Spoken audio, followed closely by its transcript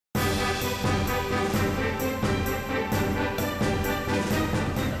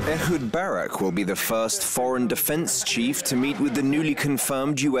Ehud Barak will be the first foreign defense chief to meet with the newly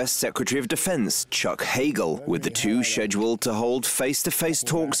confirmed U.S. Secretary of Defense, Chuck Hagel, with the two scheduled to hold face-to-face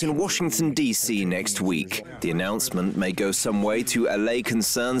talks in Washington, D.C. next week. The announcement may go some way to allay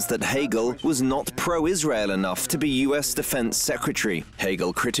concerns that Hagel was not pro-Israel enough to be U.S. Defense Secretary.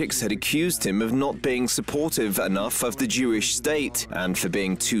 Hagel critics had accused him of not being supportive enough of the Jewish state and for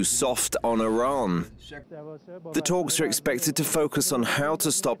being too soft on Iran. The talks are expected to focus on how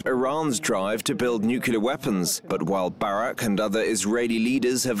to stop Iran's drive to build nuclear weapons. But while Barak and other Israeli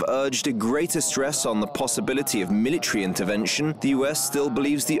leaders have urged a greater stress on the possibility of military intervention, the US still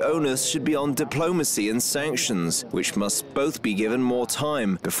believes the onus should be on diplomacy and sanctions, which must both be given more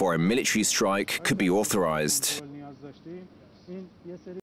time before a military strike could be authorized.